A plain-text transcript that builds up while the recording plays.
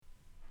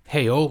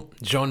Hey all,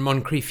 Jean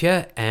Moncrief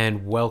here,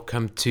 and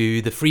welcome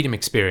to the Freedom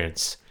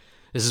Experience.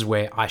 This is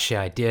where I share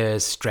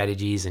ideas,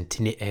 strategies, and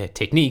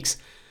techniques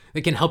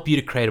that can help you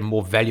to create a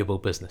more valuable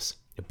business.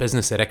 A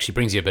business that actually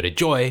brings you a bit of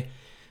joy,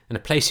 and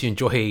a place you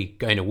enjoy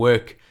going to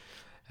work.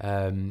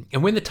 And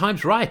when the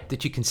time's right,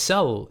 that you can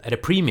sell at a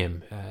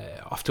premium.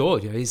 After all,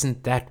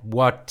 isn't that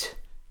what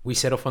we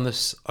set off on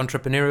this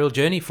entrepreneurial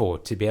journey for?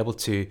 To be able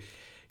to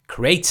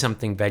create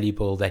something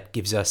valuable that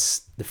gives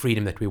us the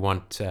freedom that we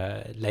want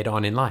later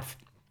on in life.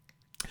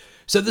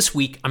 So this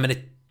week, I'm going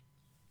to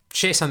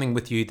share something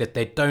with you that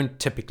they don't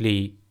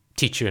typically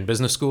teach you in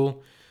business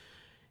school.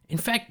 In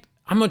fact,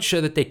 I'm not sure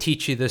that they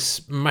teach you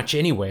this much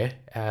anywhere.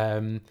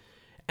 And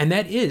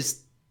that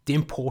is the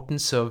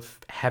importance of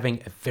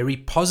having a very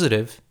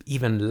positive,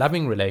 even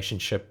loving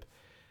relationship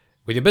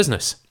with your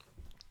business.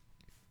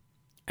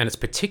 And it's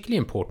particularly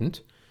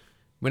important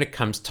when it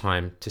comes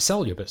time to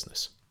sell your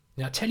business.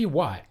 Now, I'll tell you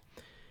why.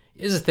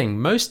 Here's the thing.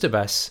 Most of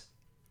us,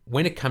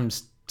 when it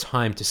comes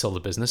time to sell the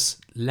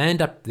business,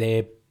 land up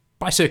there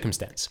by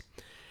circumstance.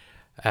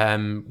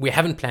 We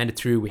haven't planned it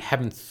through, we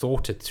haven't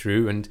thought it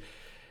through, and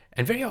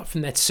very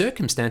often that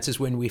circumstance is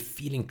when we're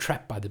feeling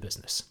trapped by the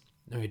business.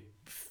 We're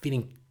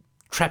feeling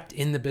trapped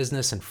in the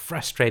business and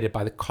frustrated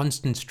by the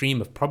constant stream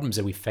of problems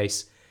that we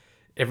face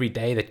every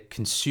day that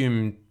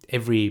consume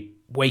every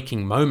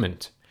waking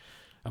moment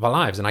of our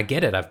lives. And I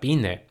get it, I've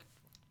been there.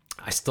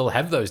 I still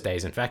have those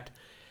days, in fact.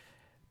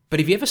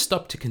 But have you ever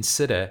stopped to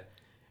consider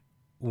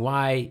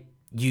why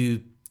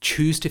you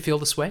choose to feel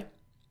this way?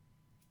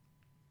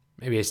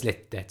 Maybe let's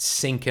let that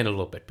sink in a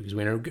little bit, because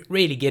we're going to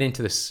really get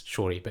into this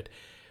shortly, but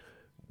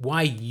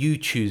why you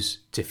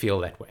choose to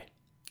feel that way.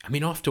 I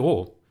mean, after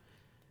all,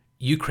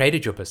 you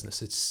created your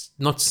business. It's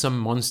not some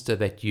monster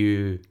that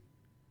you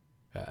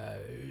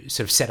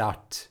sort of set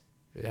out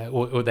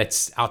or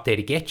that's out there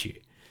to get you.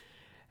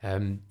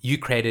 You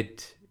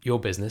created your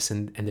business,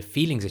 and the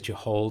feelings that you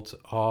hold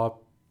are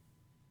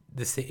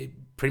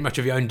pretty much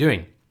of your own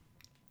doing.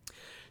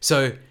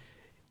 So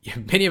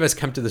many of us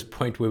come to this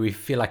point where we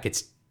feel like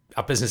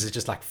our business is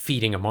just like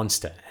feeding a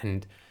monster.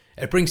 And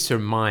it brings to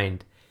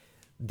mind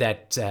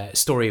that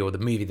story or the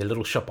movie, The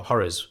Little Shop of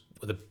Horrors,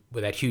 with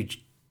that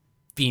huge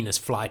Venus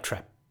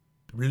flytrap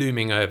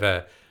looming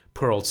over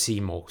poor old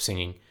Seymour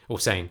singing or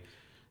saying,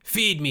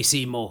 "Feed me,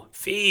 Seymour,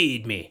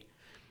 feed me."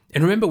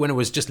 And remember when it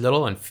was just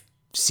little and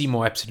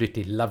Seymour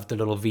absolutely loved the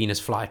little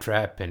Venus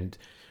flytrap and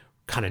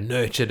kind of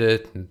nurtured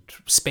it and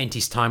spent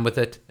his time with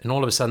it, and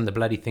all of a sudden the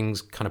bloody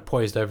thing's kind of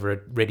poised over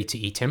it, ready to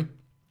eat him.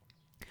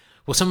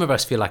 Well, some of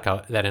us feel like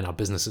that in our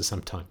businesses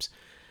sometimes.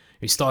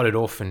 We started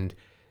off and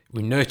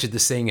we nurtured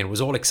this thing and it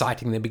was all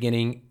exciting in the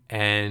beginning,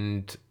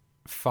 and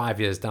 5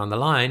 years down the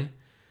line,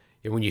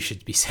 when you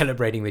should be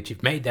celebrating that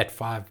you've made that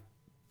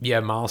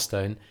 5-year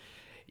milestone,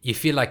 you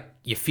feel like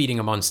you're feeding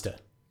a monster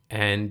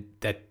and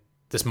that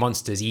this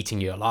monster is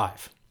eating you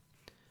alive.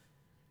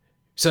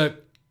 So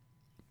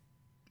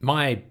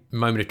my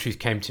moment of truth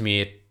came to me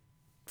at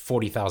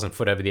 40,000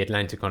 foot over the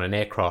Atlantic on an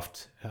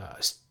aircraft,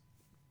 a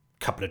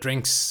couple of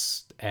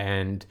drinks,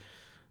 and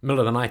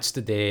middle of the night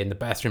stood there in the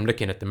bathroom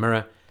looking at the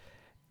mirror.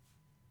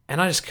 And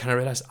I just kind of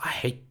realized I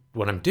hate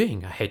what I'm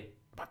doing. I hate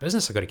my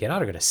business. I've got to get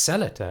out. I've got to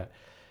sell it.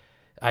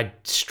 I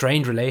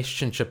strained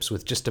relationships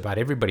with just about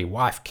everybody: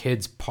 wife,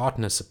 kids,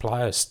 partners,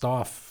 suppliers,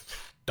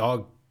 staff,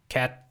 dog,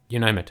 cat, you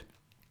name it.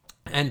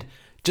 And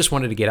just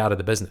wanted to get out of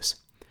the business.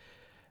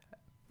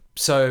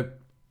 So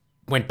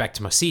went back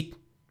to my seat,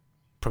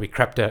 probably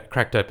cracked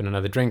open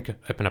another drink,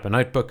 opened up a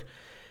notebook,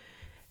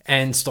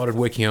 and started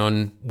working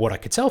on what I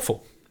could sell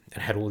for.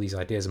 And I had all these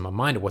ideas in my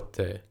mind of what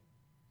the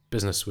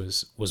business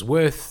was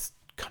worth,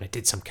 kind of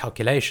did some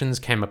calculations,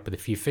 came up with a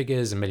few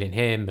figures, $1 million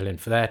here, $1 million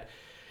for that.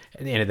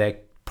 At the end of the day,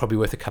 probably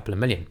worth a couple of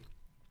million.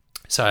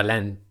 So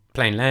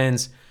plane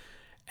lands,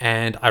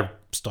 and I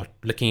start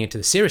looking into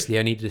this seriously,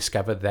 only to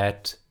discover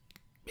that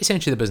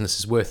essentially the business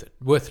is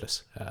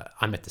worthless.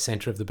 I'm at the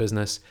center of the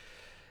business.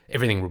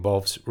 Everything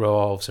revolves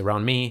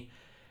around me.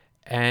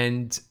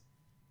 And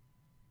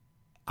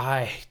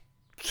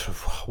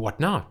what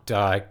now? Do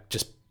I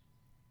just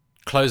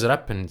close it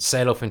up and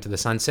sail off into the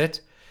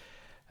sunset?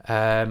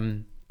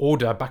 Or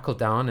do I buckle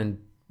down and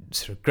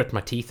sort of grit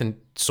my teeth and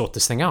sort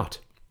this thing out?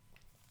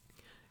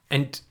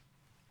 And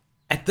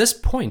at this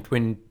point,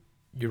 when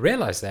you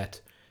realize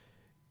that,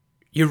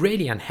 you're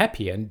really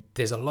unhappy and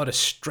there's a lot of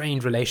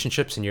strained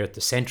relationships and you're at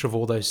the center of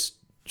all those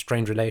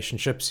strained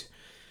relationships.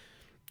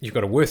 You've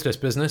got a worthless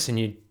business and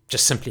you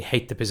just simply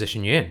hate the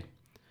position you're in.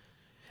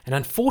 And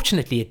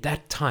unfortunately, at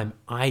that time,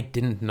 I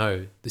didn't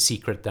know the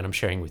secret that I'm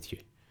sharing with you.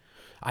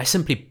 I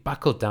simply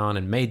buckled down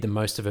and made the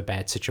most of a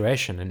bad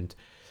situation.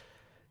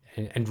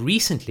 And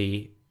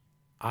recently,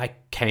 I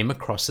came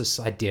across this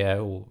idea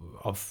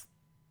of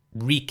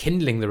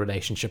rekindling the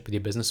relationship with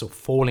your business, or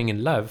falling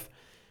in love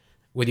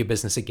with your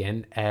business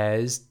again,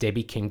 as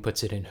Debbie King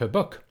puts it in her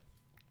book.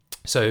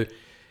 So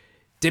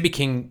Debbie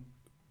King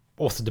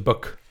authored the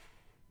book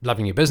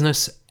Loving Your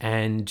Business,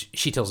 and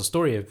she tells a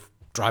story of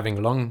driving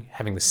along,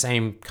 having the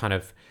same kind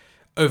of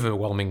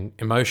overwhelming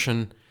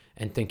emotion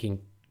and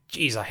thinking,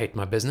 geez, I hate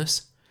my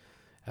business.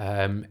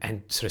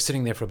 and sort of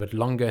sitting there for a bit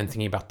longer and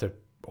thinking about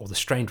all the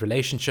strained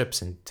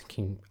relationships and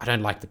thinking, I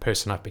don't like the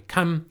person I've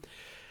become.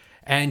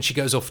 And she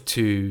goes off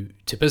to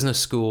business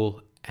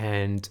school,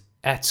 and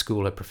at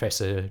school, a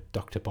professor,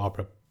 Dr.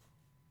 Barbara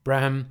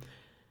Braham,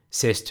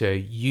 says to her,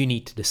 you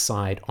need to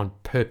decide on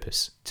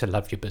purpose to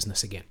love your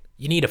business again.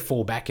 You need to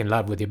fall back in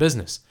love with your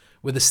business,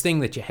 with this thing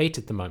that you hate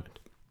at the moment.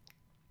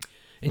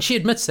 And she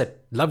admits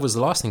that love was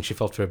the last thing she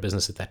felt for her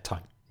business at that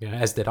time,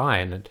 as did I.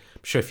 And I'm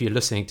sure if you're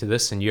listening to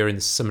this and you're in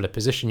a similar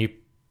position, you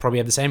probably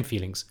have the same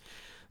feelings.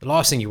 The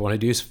last thing you want to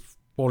do is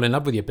fall in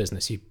love with your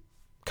business. You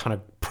kind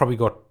of probably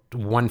got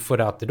one foot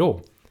out the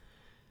door.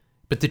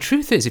 But the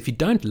truth is, if you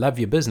don't love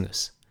your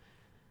business,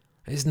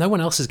 there's no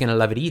one else is going to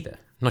love it either.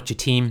 Not your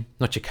team,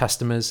 not your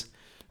customers,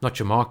 not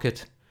your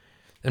market,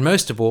 and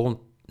most of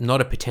all,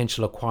 not a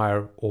potential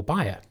acquirer or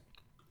buyer.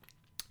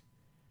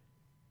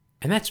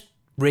 And that's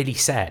really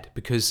sad,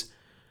 because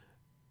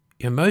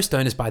most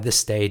owners by this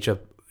stage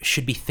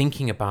should be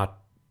thinking about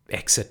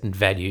exit and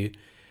value,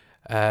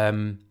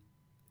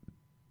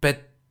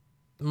 but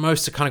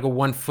most are kind of got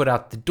one foot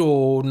out the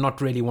door, not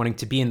really wanting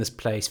to be in this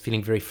place,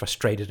 feeling very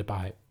frustrated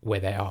about where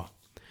they are.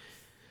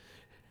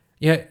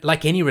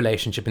 Like any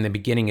relationship in the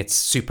beginning, it's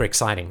super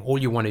exciting. All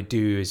you want to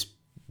do is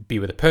be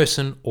with a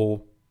person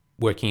or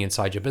working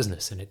inside your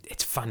business, and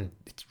it's fun.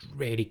 It's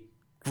really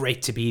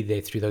great to be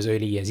there through those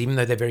early years, even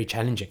though they're very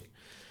challenging.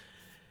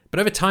 But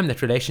over time,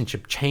 that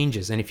relationship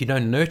changes, and if you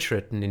don't nurture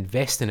it and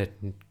invest in it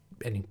and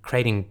in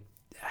creating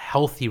a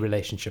healthy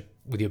relationship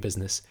with your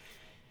business,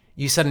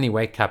 you suddenly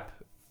wake up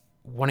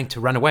wanting to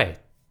run away,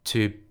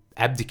 to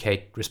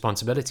abdicate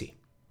responsibility.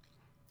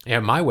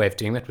 My way of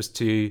doing that was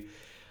to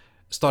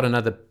start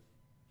another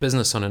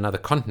business on another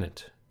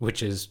continent,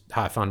 which is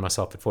how I found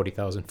myself at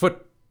 40,000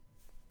 foot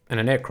in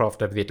an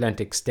aircraft over the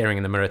Atlantic, staring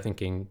in the mirror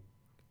thinking,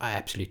 I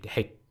absolutely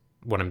hate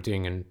what I'm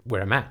doing and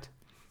where I'm at.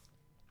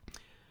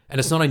 And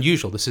it's not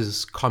unusual. This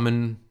is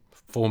common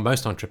for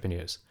most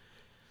entrepreneurs.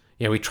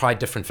 We tried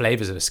different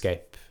flavors of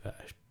escape,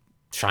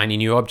 shiny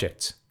new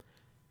objects,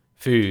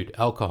 food,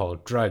 alcohol,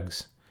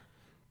 drugs,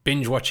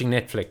 binge watching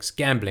Netflix,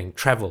 gambling,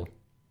 travel.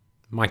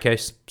 In my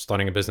case,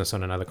 starting a business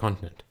on another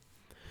continent.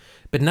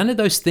 But none of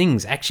those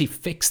things actually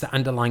fix the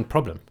underlying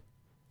problem,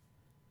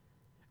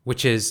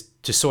 which is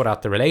to sort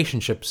out the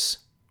relationships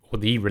or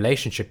the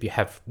relationship you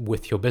have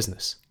with your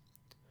business.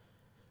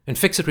 And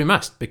fix it we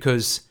must,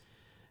 because,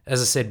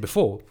 as I said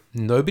before,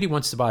 nobody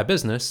wants to buy a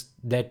business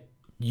that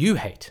you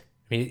hate.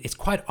 I mean, it's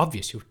quite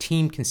obvious. Your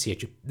team can see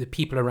it. The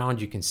people around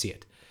you can see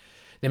it.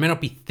 They may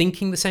not be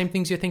thinking the same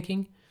things you're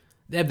thinking.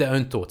 They have their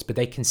own thoughts, but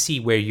they can see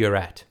where you're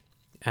at.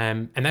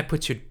 And that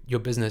puts your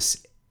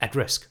business at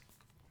risk.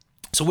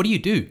 So what do you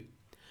do?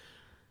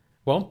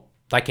 Well,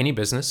 like any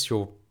business,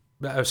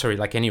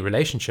 like any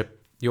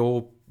relationship,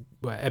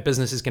 a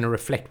business is going to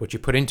reflect what you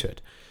put into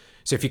it.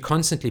 So if you're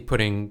constantly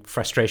putting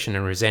frustration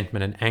and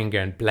resentment and anger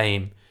and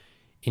blame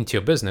into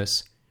your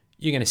business,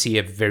 you're going to see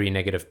a very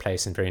negative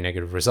place and very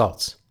negative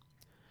results.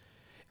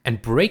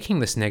 And breaking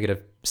this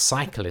negative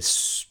cycle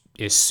is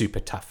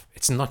super tough.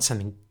 It's not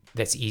something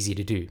that's easy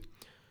to do.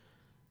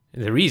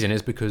 The reason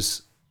is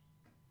because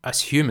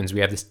us humans,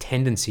 we have this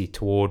tendency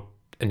toward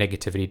a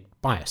negativity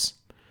bias.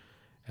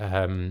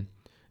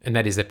 And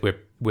that is that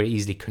we're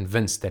easily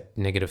convinced that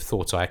negative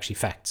thoughts are actually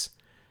facts.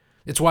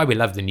 It's why we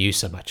love the news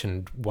so much,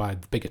 and why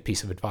the biggest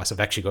piece of advice I've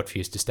actually got for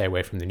you is to stay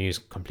away from the news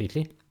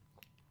completely.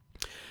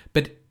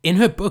 But in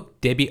her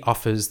book, Debbie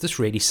offers this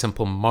really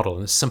simple model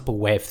and a simple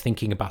way of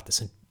thinking about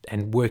this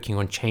and working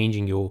on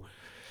changing your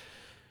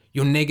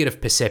negative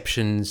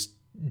perceptions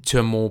to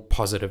a more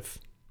positive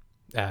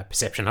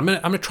perception. I'm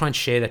gonna try and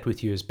share that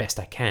with you as best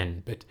I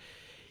can. But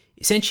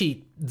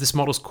essentially, this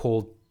model's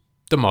called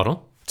The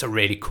Model. It's a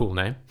really cool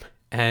name.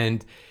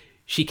 And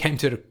she came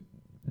to it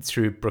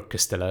through Brooke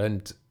Castillo.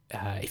 And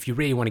if you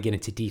really want to get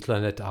into detail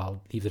on it,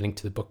 I'll leave the link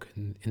to the book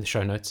in the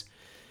show notes.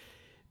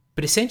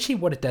 But essentially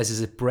what it does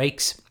is it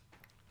breaks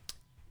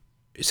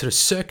sort of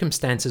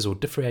circumstances, or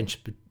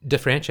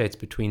differentiates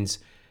between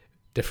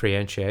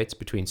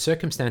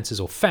circumstances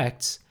or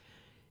facts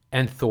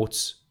and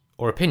thoughts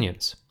or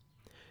opinions.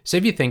 So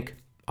if you think,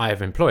 I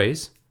have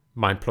employees,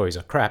 my employees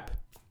are crap,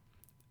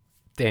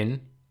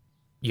 then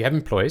you have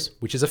employees,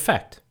 which is a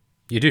fact.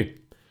 You do.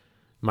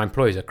 My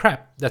employees are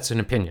crap, that's an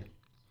opinion.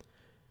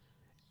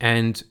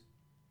 And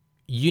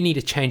you need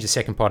to change the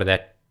second part of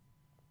that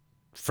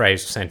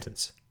phrase or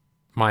sentence.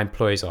 My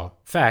employees are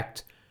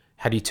fact.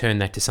 How do you turn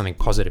that to something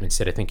positive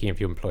instead of thinking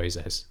of your employees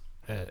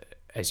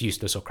as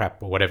useless or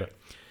crap or whatever?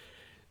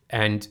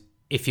 And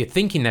if you're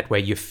thinking that way,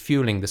 you're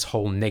fueling this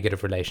whole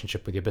negative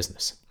relationship with your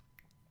business.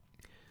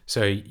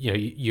 So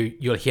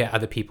you'll hear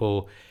other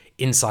people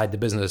inside the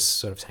business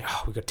sort of saying,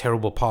 "Oh, we've got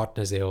terrible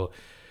partners there,"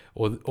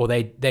 or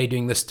they're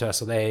doing this to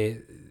us, or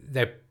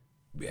they're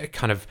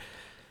kind of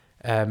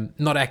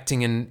not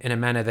acting in a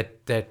manner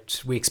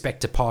that we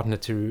expect a partner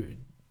to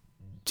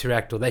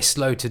act, or they're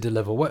slow to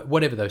deliver,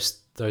 whatever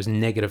those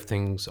negative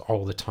things are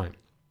all the time.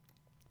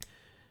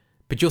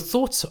 But your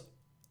thoughts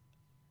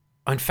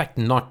are in fact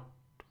not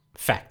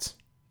facts.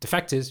 The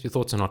fact is, your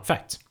thoughts are not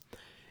facts.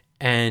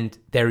 and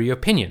they're your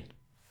opinion.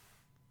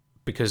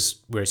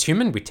 Because we're as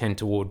human, we tend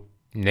toward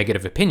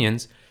negative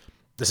opinions.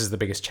 This is the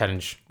biggest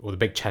challenge, or the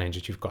big challenge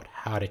that you've got,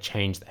 how to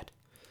change that.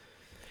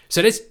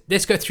 So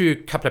let's go through a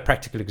couple of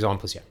practical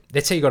examples here.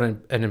 Let's say you got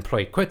an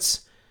employee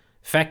quits.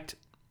 Fact,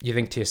 you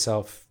think to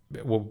yourself,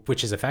 well,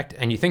 which is a fact,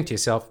 and you think to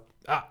yourself,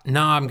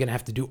 now I'm going to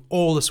have to do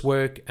all this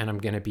work, and I'm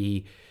going to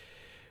be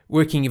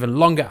working even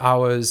longer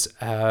hours.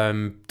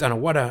 Don't know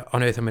what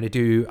on earth I'm going to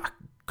do.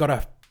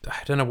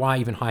 I don't know why I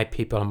even hire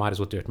people. I might as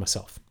well do it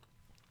myself.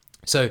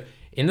 So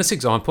in this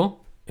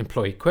example,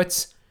 employee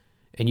quits,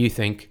 and you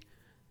think,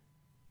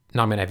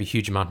 now I'm going to have a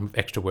huge amount of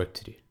extra work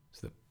to do.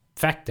 So the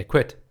fact, they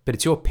quit, but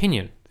it's your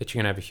opinion that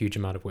you're going to have a huge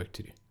amount of work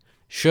to do.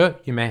 Sure,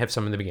 you may have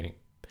some in the beginning.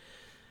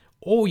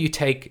 Or you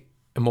take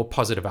a more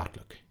positive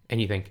outlook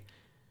and you think,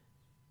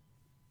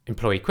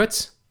 employee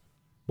quits,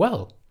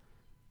 well,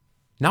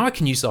 now I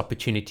can use the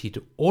opportunity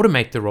to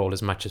automate the role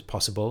as much as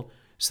possible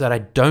so that I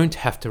don't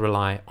have to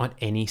rely on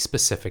any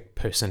specific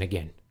person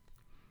again.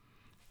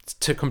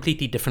 It's a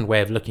completely different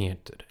way of looking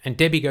at it. And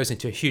Debbie goes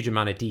into a huge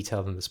amount of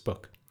detail in this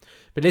book.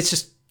 But let's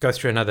just go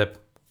through another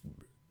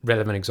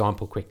relevant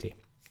example quickly.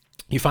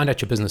 You find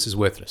out your business is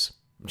worthless,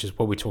 which is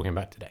what we're talking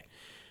about today.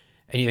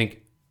 And you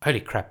think, holy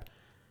crap,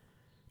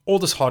 all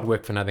this hard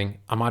work for nothing.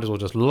 I might as well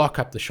just lock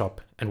up the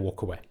shop and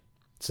walk away.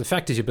 So the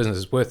fact is your business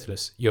is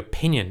worthless. Your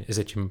opinion is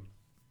that you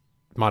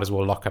might as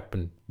well lock up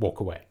and walk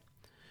away.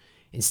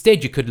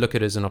 Instead, you could look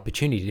at it as an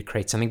opportunity to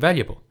create something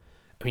valuable.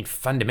 I mean,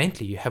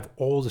 fundamentally, you have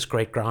all this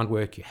great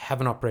groundwork. You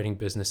have an operating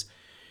business.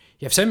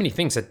 You have so many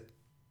things that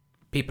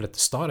people at the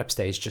startup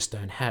stage just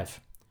don't have.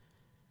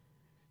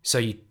 So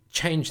you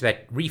change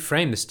that,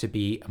 reframe this to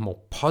be a more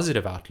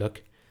positive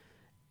outlook.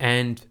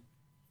 And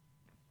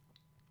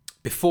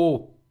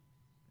before,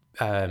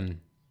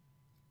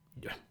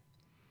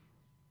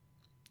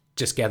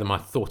 just gather my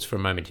thoughts for a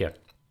moment here.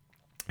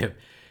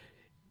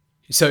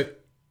 So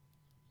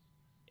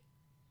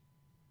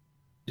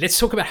let's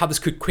talk about how this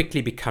could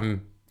quickly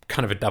become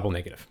kind of a double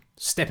negative.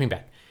 Stepping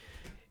back.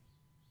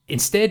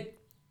 Instead,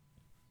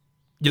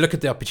 you look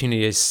at the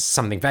opportunity as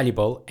something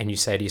valuable and you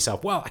say to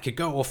yourself, well, I could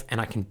go off and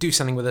I can do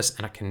something with this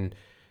and I can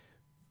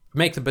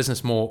make the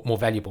business more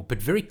valuable. But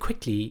very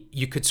quickly,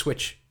 you could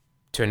switch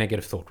to a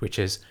negative thought, which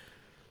is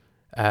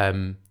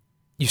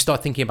you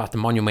start thinking about the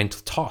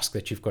monumental task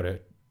that you've got to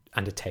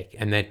undertake,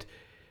 and that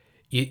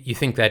you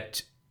think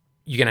that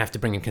you're going to have to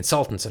bring in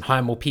consultants and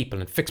hire more people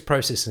and fix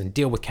processes and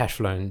deal with cash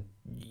flow, and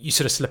you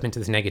sort of slip into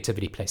this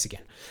negativity place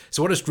again.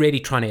 So what it's really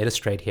trying to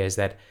illustrate here is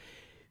that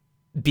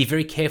be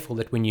very careful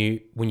that when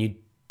you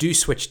do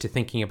switch to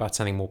thinking about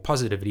something more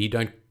positively, you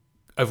don't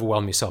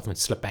overwhelm yourself and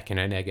slip back in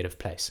a negative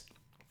place.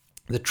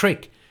 The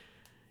trick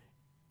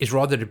is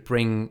rather to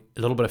bring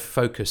a little bit of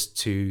focus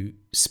to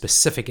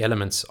specific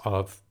elements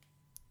of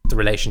the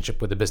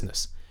relationship with the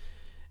business,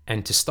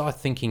 and to start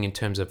thinking in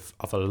terms of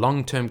a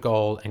long-term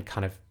goal and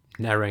kind of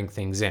narrowing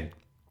things in.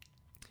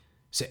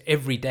 So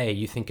every day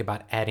you think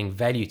about adding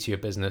value to your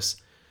business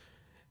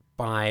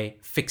by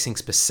fixing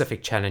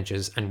specific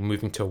challenges and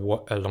moving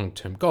to a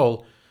long-term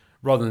goal,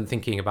 rather than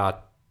thinking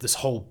about this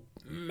whole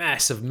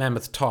massive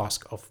mammoth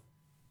task of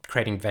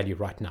creating value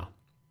right now.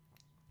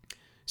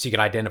 So you can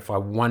identify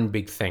one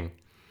big thing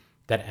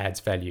that adds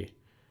value.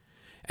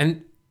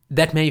 And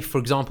that may, for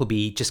example,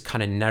 be just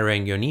kind of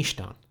narrowing your niche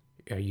down.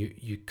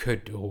 You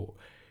could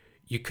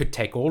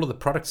take all of the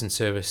products and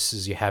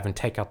services you have and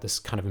take out this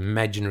kind of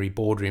imaginary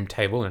boardroom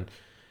table and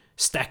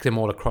stack them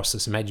all across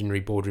this imaginary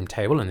boardroom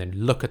table, and then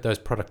look at those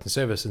products and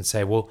services and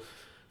say, well,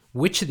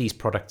 which of these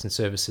products and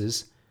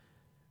services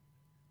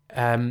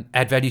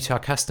add value to our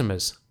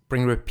customers,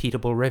 bring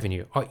repeatable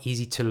revenue, are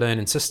easy to learn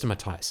and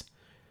systematize?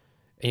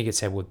 And you could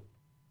say, well,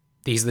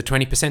 these are the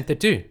 20% that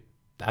do.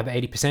 The other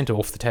 80% are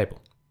off the table.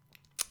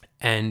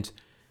 And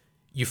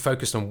you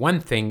focused on one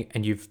thing,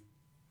 and you've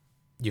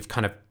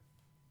kind of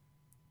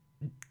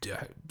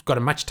got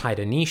a much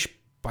tighter niche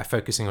by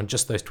focusing on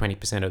just those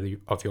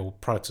 20% of your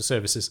products or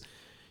services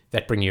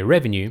that bring you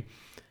revenue.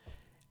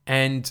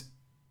 And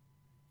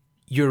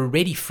you're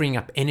already freeing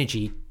up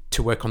energy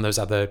to work on those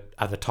other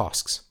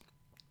tasks.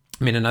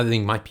 I mean, another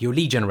thing might be your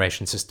lead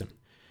generation system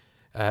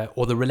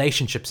or the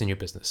relationships in your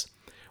business.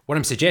 What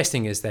I'm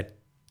suggesting is that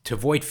to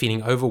avoid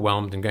feeling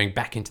overwhelmed and going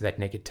back into that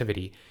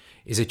negativity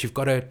is that you've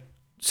got to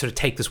sort of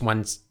take this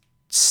one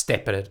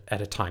step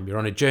at a time. You're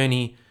on a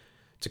journey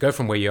to go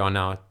from where you are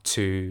now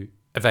to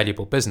a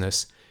valuable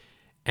business,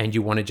 and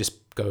you want to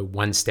just go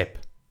one step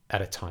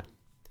at a time.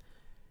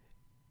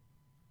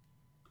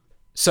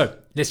 So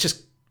let's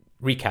just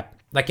recap.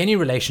 Like any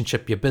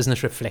relationship, your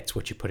business reflects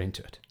what you put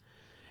into it.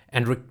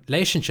 And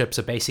relationships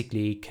are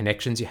basically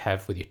connections you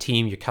have with your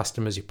team, your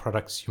customers, your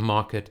products, your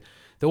market.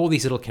 They're all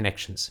these little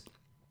connections.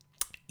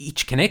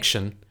 Each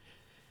connection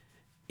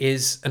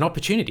is an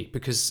opportunity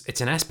because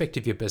it's an aspect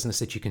of your business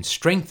that you can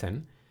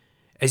strengthen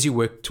as you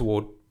work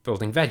toward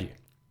building value.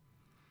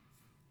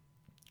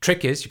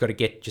 Trick is you've got to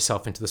get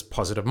yourself into this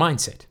positive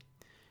mindset.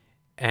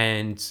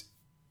 And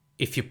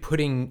if you're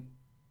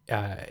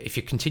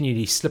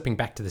continually slipping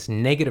back to this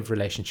negative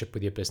relationship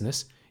with your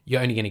business,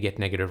 you're only going to get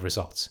negative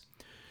results.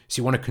 So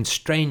you want to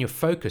constrain your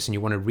focus and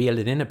you want to reel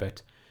it in a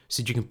bit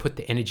so that you can put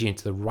the energy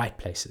into the right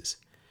places.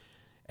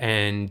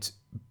 And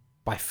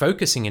by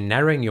focusing and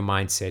narrowing your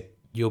mindset,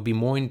 you'll be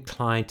more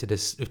inclined to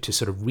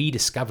sort of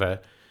rediscover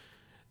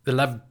the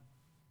love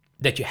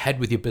that you had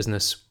with your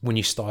business when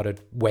you started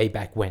way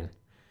back when.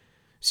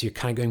 So you're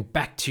kind of going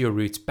back to your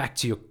roots, back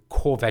to your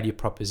core value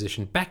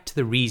proposition, back to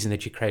the reason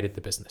that you created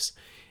the business.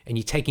 And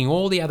you're taking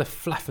all the other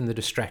fluff and the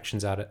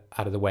distractions out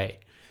of the way.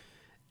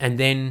 And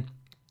then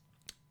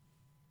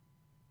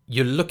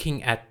you're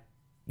looking at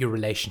your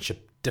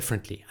relationship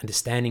differently,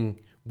 understanding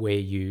where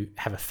you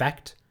have a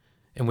fact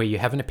and where you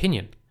have an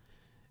opinion,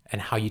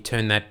 and how you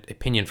turn that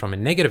opinion from a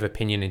negative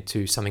opinion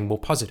into something more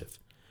positive.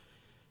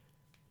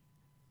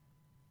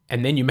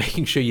 And then you're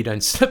making sure you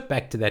don't slip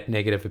back to that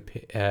negative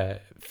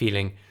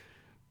feeling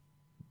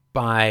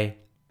by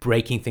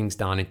breaking things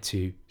down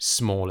into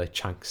smaller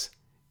chunks.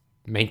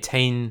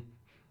 Maintain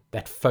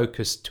that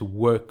focus to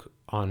work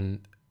on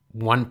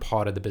one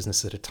part of the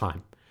business at a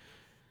time,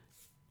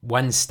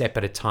 one step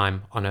at a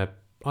time on a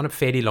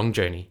fairly long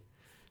journey,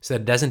 so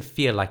that it doesn't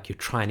feel like you're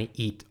trying to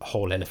eat a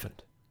whole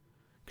elephant.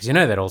 Because you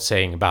know that old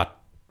saying about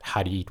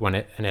how to eat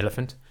an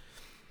elephant?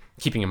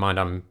 Keeping in mind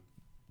I'm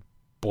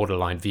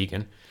borderline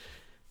vegan.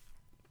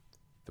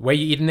 The way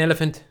you eat an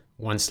elephant,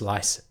 one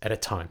slice at a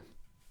time.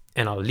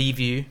 And I'll leave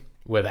you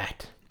with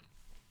that.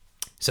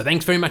 So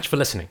thanks very much for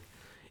listening.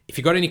 If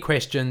you've got any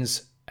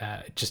questions,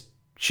 just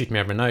shoot me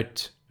over a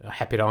note. I'm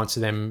happy to answer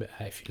them.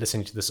 If you're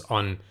listening to this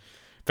on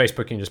Facebook,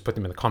 you can just put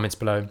them in the comments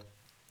below.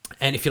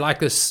 And if you like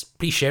this,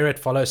 please share it,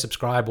 follow,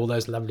 subscribe, all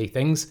those lovely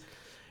things.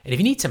 And if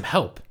you need some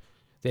help,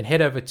 then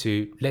head over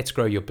to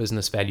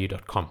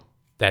letsgrowyourbusinessvalue.com.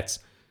 That's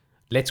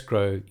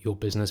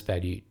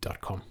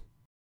letsgrowyourbusinessvalue.com.